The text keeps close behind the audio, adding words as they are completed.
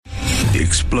the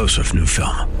explosive new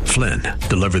film, Flynn,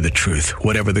 deliver the truth,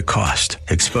 whatever the cost,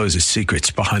 exposes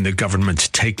secrets behind the government's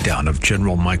takedown of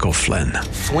General Michael Flynn.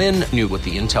 Flynn knew what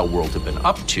the intel world had been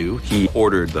up to. He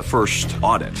ordered the first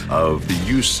audit of the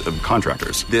use of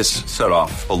contractors. This set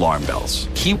off alarm bells.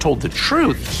 He told the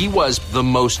truth. He was the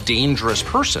most dangerous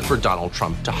person for Donald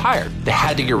Trump to hire. They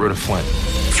had to get rid of Flynn.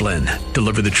 Flynn,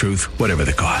 deliver the truth, whatever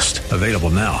the cost. Available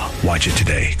now. Watch it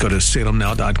today. Go to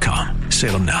salemnow.com.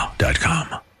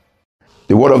 salemnow.com.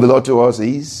 The word of the Lord to us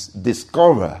is,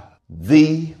 discover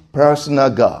the personal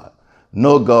God.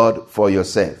 Know God for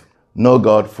yourself. Know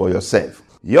God for yourself.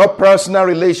 Your personal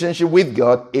relationship with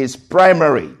God is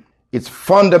primary. It's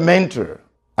fundamental,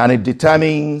 and it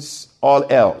determines all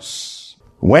else.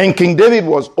 When King David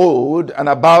was old and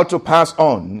about to pass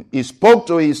on, he spoke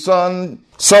to his son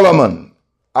Solomon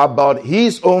about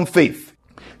his own faith,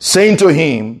 saying to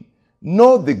him,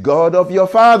 know the God of your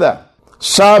father,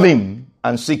 serve him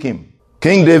and seek him.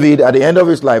 King David, at the end of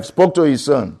his life, spoke to his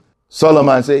son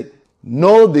Solomon and said,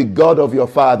 know the God of your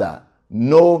father,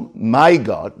 know my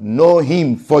God, know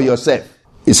him for yourself.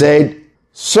 He said,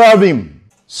 serve him,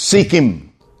 seek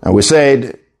him. And we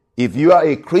said, if you are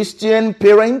a Christian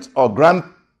parent or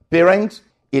grandparent,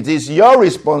 it is your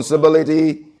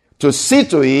responsibility to see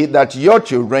to it that your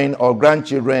children or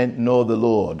grandchildren know the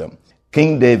Lord.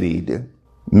 King David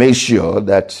made sure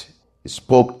that he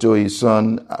spoke to his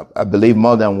son, I believe,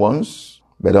 more than once.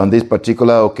 But on this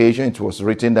particular occasion, it was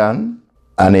written down,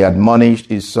 and he admonished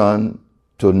his son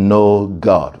to know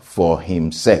God for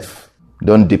himself.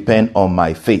 Don't depend on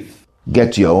my faith.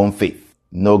 Get your own faith.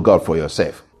 Know God for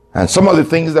yourself. And some of the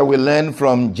things that we learn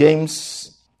from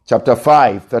James chapter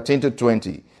 5, 13 to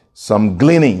 20, some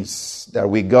gleanings that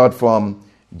we got from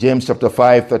James chapter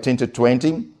 5, 13 to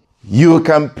 20, you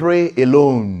can pray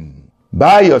alone,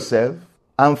 by yourself,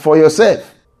 and for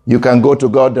yourself. You can go to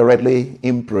God directly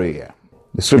in prayer.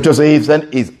 The scripture says,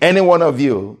 is any one of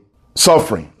you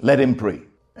suffering, let him pray.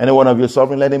 Any one of you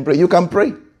suffering, let him pray. You can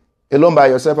pray alone by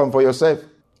yourself and for yourself.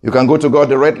 You can go to God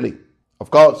directly.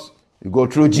 Of course, you go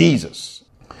through Jesus.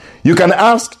 You can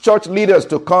ask church leaders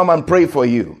to come and pray for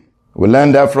you. We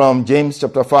learned that from James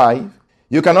chapter 5.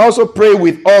 You can also pray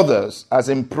with others, as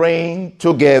in praying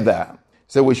together.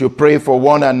 So we should pray for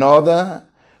one another,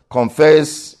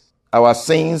 confess our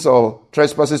sins or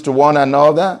trespasses to one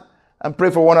another, and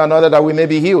pray for one another that we may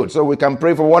be healed. So we can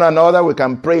pray for one another. We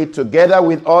can pray together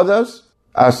with others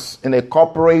as in a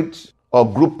corporate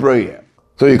or group prayer.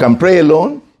 So you can pray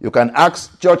alone. You can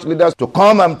ask church leaders to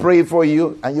come and pray for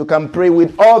you, and you can pray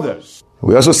with others.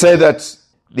 We also say that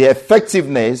the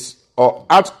effectiveness or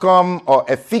outcome or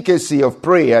efficacy of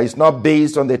prayer is not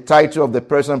based on the title of the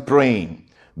person praying,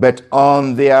 but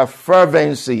on their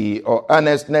fervency or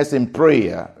earnestness in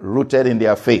prayer rooted in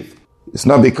their faith. It's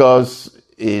not because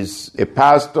is a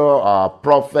pastor or a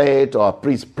prophet or a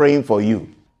priest praying for you.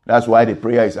 That's why the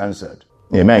prayer is answered.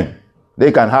 Amen.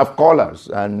 They can have callers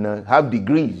and have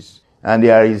degrees, and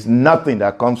there is nothing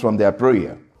that comes from their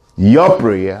prayer. Your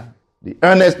prayer, the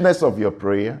earnestness of your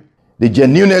prayer, the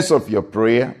genuineness of your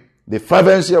prayer, the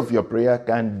fervency of your prayer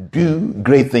can do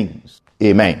great things.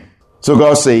 Amen. So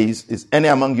God says, is any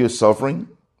among you suffering?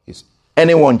 Is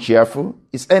anyone cheerful?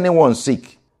 Is anyone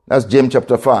sick? That's James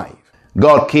chapter 5.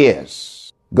 God cares.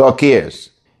 God cares.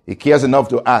 He cares enough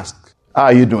to ask, how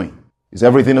are you doing? Is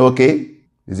everything okay?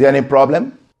 Is there any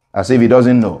problem? As if he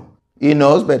doesn't know. He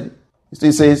knows, but he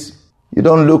still says, you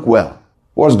don't look well.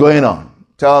 What's going on?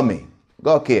 Tell me.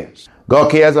 God cares. God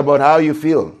cares about how you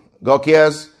feel. God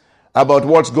cares about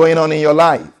what's going on in your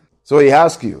life. So he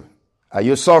asks you, are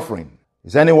you suffering?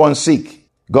 Is anyone sick?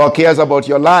 God cares about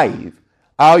your life,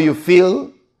 how you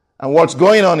feel, and what's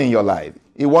going on in your life.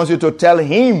 He wants you to tell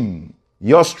him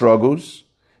your struggles,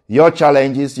 your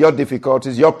challenges, your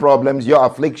difficulties, your problems, your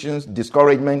afflictions,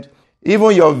 discouragement,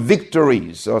 even your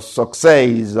victories or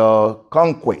success or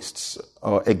conquests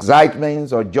or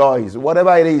excitements or joys,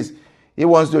 whatever it is, he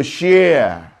wants to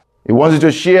share. He wants you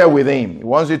to share with him. He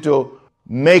wants you to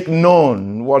make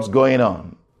known what's going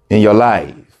on in your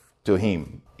life to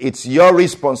him. It's your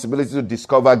responsibility to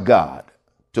discover God,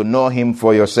 to know him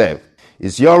for yourself.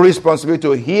 It's your responsibility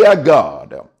to hear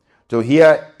God, to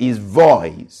hear his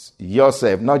voice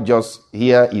yourself, not just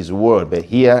hear his word, but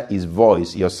hear his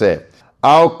voice yourself.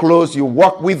 How close you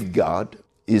walk with God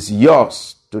is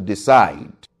yours to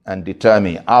decide and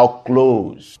determine. How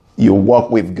close you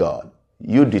walk with God,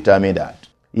 you determine that.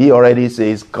 He already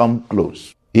says, come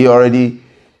close. He already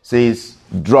says,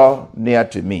 draw near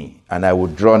to me, and I will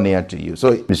draw near to you.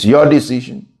 So it's your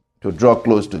decision to draw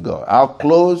close to God. How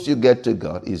close you get to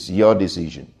God is your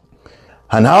decision.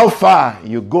 And how far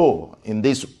you go in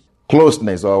this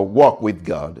closeness or walk with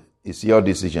God is your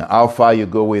decision. How far you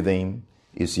go with him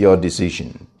is your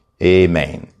decision.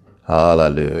 Amen.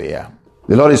 Hallelujah.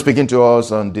 The Lord is speaking to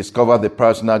us on discover the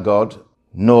personal God.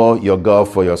 Know your God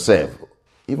for yourself.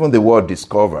 Even the word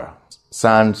discover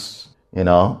sounds,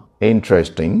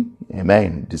 interesting.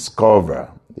 Amen.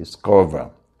 Discover.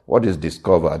 What is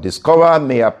discover? Discover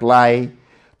may apply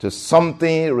to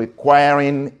something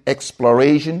requiring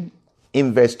exploration,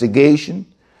 investigation,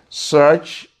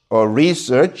 search, or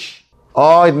research,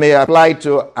 or it may apply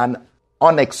to an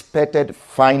unexpected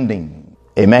finding.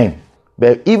 Amen.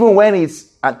 But even when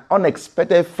it's an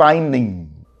unexpected finding,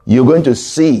 you're going to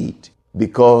see it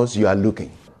because you are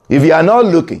looking. If you are not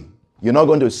looking, you're not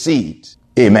going to see it.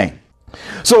 Amen.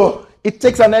 So it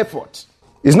takes an effort.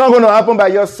 It's not going to happen by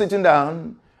just sitting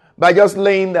down, by just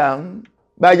laying down,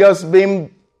 by just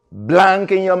being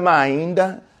blank in your mind,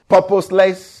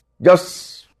 purposeless,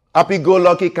 just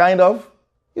happy-go-lucky kind of.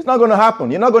 It's not going to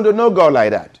happen. You're not going to know God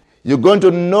like that. You're going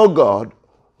to know God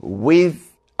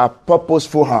with a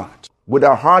purposeful heart, with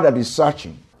a heart that is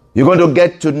searching. You're going to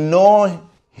get to know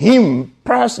him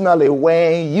personally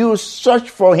when you search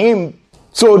for him.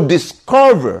 So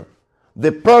discover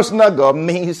the personal God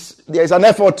means there's an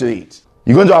effort to it.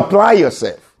 You're going to apply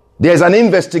yourself. There's an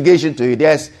investigation to it.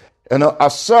 There's a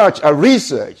search, a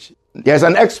research. There's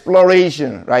an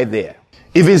exploration right there.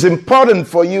 If it's important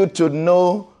for you to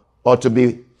know or to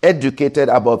be educated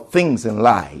about things in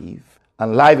life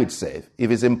and life itself,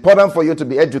 if it's important for you to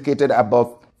be educated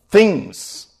about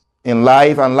things in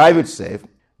life and life itself,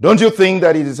 don't you think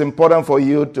that it is important for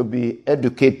you to be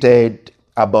educated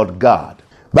about God?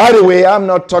 By the way, I'm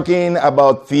not talking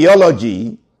about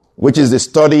theology, which is the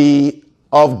study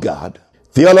of God.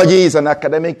 Theology is an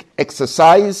academic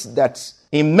exercise that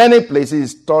in many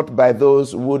places is taught by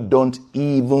those who don't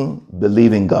even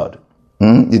believe in God.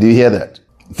 Did you hear that?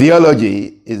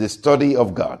 Theology is the study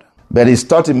of God, but it's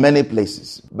taught in many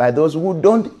places by those who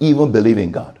don't even believe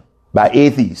in God, by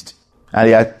atheists, and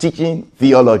they are teaching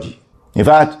theology. In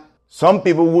fact, some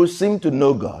people who seem to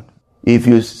know God, if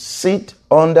you sit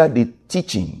under the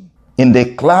teaching in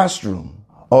the classroom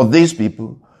of these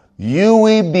people, you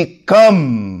will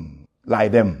become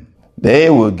like them. They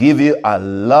will give you a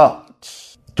lot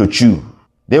to chew.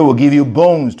 They will give you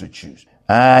bones to chew.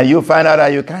 And you find out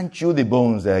that you can't chew the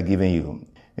bones they are giving you.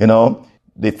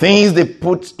 The things they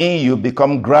put in you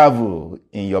become gravel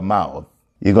in your mouth.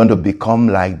 You're going to become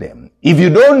like them. If you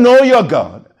don't know your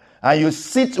God and you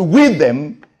sit with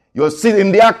them, you sit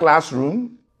in their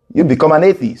classroom, you become an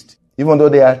atheist, even though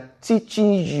they are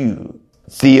teaching you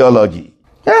theology.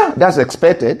 Yeah, that's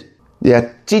expected. They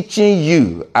are teaching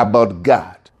you about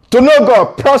God. To know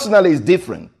God personally is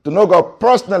different. To know God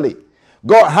personally,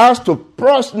 God has to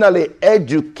personally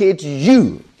educate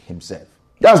you himself.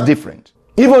 That's different.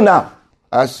 Even now,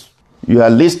 as you are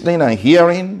listening and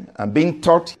hearing and being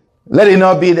taught, let it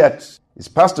not be that it's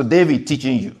Pastor David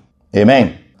teaching you.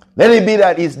 Amen. Let it be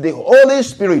that it's the Holy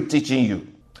Spirit teaching you.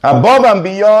 Above and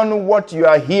beyond what you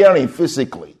are hearing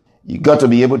physically, you got to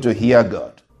be able to hear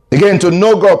God. Again, to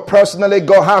know God personally,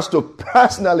 God has to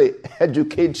personally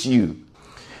educate you.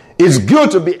 It's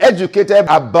good to be educated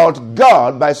about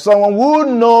God by someone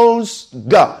who knows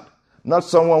God, not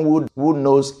someone who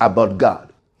knows about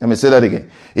God. Let me say that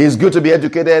again. It's good to be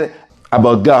educated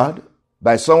about God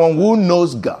by someone who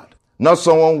knows God, not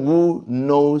someone who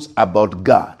knows about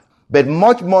God. But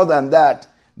much more than that,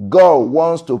 God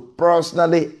wants to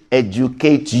personally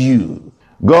educate you.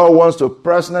 God wants to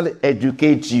personally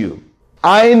educate you.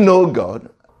 I know God.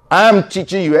 I'm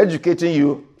teaching you, educating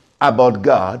you about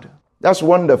God. That's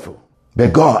wonderful.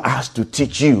 But God has to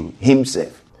teach you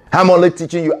himself. I'm only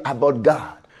teaching you about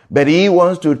God, but he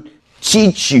wants to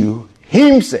teach you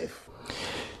himself.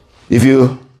 If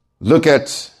you look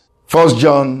at 1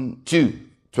 John 2,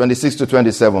 26 to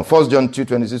 27, 1 John 2,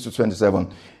 26 to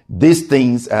 27, these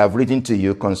things I have written to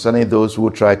you concerning those who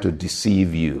try to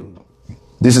deceive you.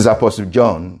 This is Apostle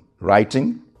John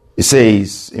writing. It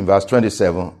says in verse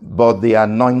 27, but the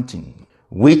anointing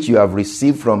which you have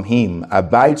received from him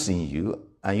abides in you,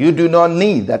 and you do not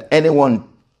need that anyone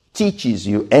teaches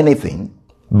you anything,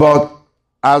 but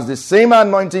as the same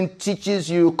anointing teaches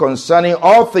you concerning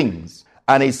all things,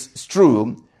 and it's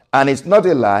true, and it's not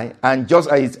a lie, and just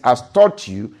as it has taught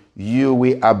you, you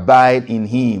will abide in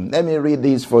him. Let me read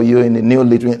this for you in the New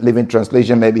Living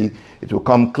Translation. Maybe it will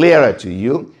come clearer to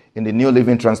you. In the New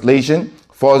Living Translation,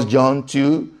 1 John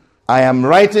 2, I am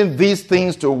writing these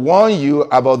things to warn you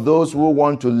about those who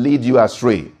want to lead you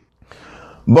astray.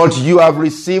 But you have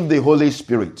received the Holy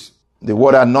Spirit. The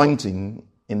word anointing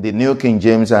in the New King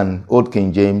James and Old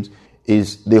King James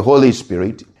is the Holy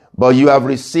Spirit. But you have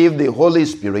received the Holy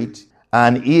Spirit,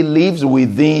 and he lives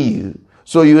within you.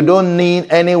 So you don't need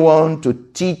anyone to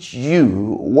teach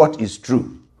you what is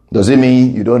true. Does it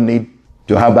mean you don't need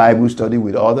to have Bible study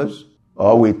with others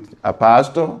or with a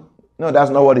pastor? No,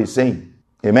 that's not what he's saying.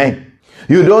 Amen.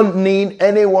 You don't need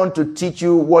anyone to teach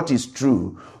you what is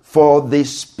true, for the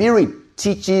Spirit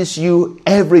teaches you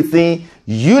everything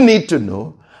you need to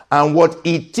know, and what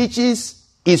He teaches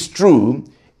is true.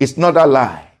 It's not a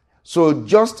lie. So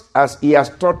just as He has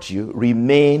taught you,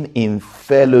 remain in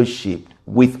fellowship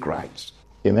with Christ.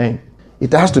 Amen.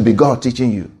 It has to be God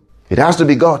teaching you. It has to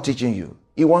be God teaching you.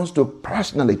 He wants to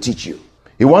personally teach you.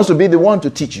 He wants to be the one to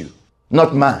teach you,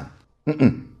 not man.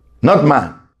 Not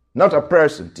man. Not a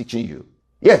person teaching you.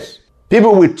 Yes,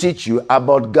 people will teach you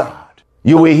about God.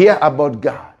 You will hear about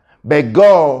God. But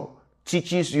God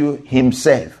teaches you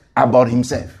Himself, about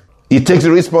Himself. He takes the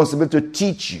responsibility to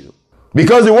teach you.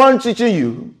 Because the one teaching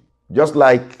you, just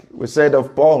like we said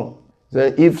of Paul,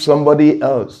 say, if somebody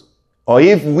else, or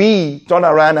if we turn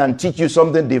around and teach you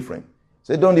something different,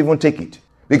 say, don't even take it.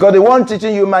 Because the one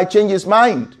teaching you might change his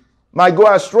mind, might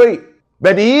go astray.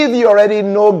 But if you already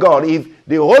know God, if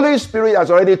the Holy Spirit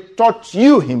has already taught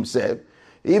you Himself,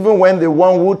 even when the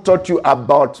one who taught you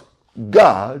about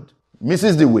God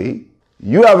misses the way,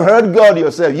 you have heard God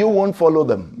yourself, you won't follow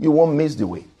them. You won't miss the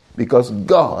way. Because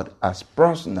God has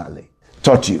personally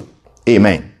taught you.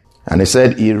 Amen. And He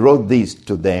said He wrote this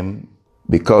to them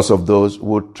because of those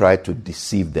who try to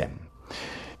deceive them.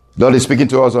 Lord is speaking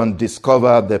to us on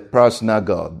discover the personal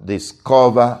God.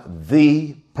 Discover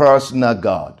the personal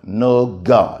God. Know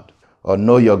God, or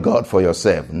know your God for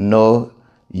yourself. Know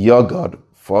your God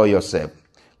for yourself.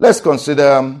 Let's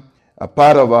consider a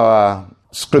part of our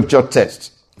scripture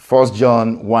text. 1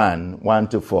 John 1,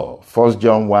 1-4. 1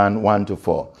 John 1,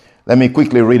 1-4. Let me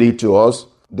quickly read it to us.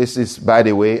 This is, by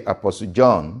the way, Apostle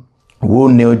John,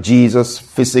 who knew Jesus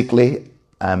physically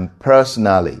and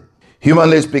personally.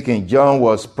 Humanly speaking, John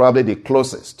was probably the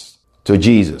closest to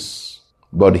Jesus.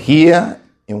 But here,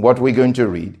 in what we're going to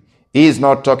read, he is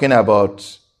not talking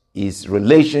about his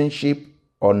relationship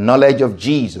or knowledge of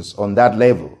Jesus on that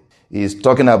level. He is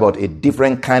talking about a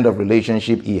different kind of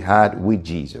relationship he had with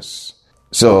Jesus.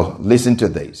 So, listen to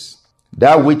this.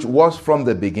 That which was from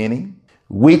the beginning,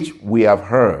 which we have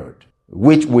heard,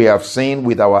 which we have seen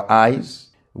with our eyes,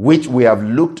 which we have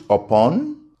looked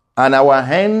upon, and our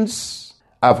hands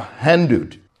have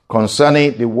handled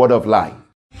concerning the word of life.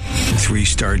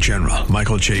 3-star General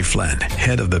Michael J. Flynn,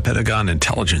 head of the Pentagon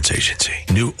Intelligence Agency,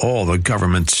 knew all the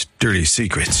government's dirty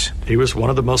secrets. He was one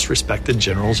of the most respected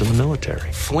generals in the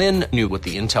military. Flynn knew what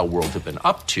the intel world had been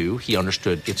up to. He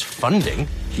understood its funding.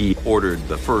 He ordered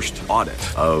the first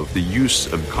audit of the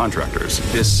use of contractors.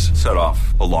 This set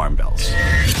off alarm bells.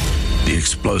 The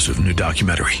explosive new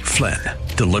documentary, Flynn,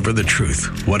 Deliver the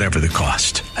Truth, Whatever the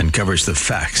Cost, uncovers the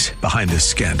facts behind this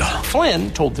scandal.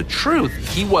 Flynn told the truth.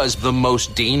 He was the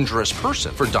most dangerous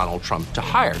person for Donald Trump to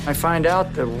hire. I find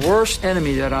out the worst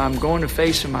enemy that I'm going to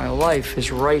face in my life is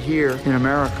right here in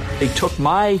America. They took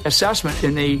my assessment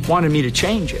and they wanted me to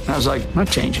change it. And I was like, I'm not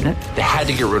changing it. They had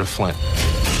to get rid of Flynn.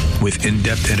 With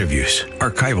in-depth interviews,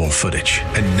 archival footage,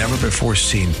 and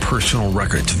never-before-seen personal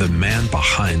records of the man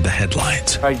behind the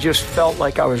headlines. I just felt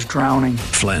like I was drowning.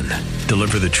 Flynn,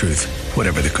 Deliver the Truth,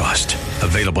 Whatever the Cost.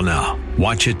 Available now.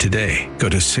 Watch it today. Go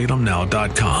to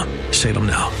salemnow.com.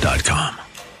 salemnow.com.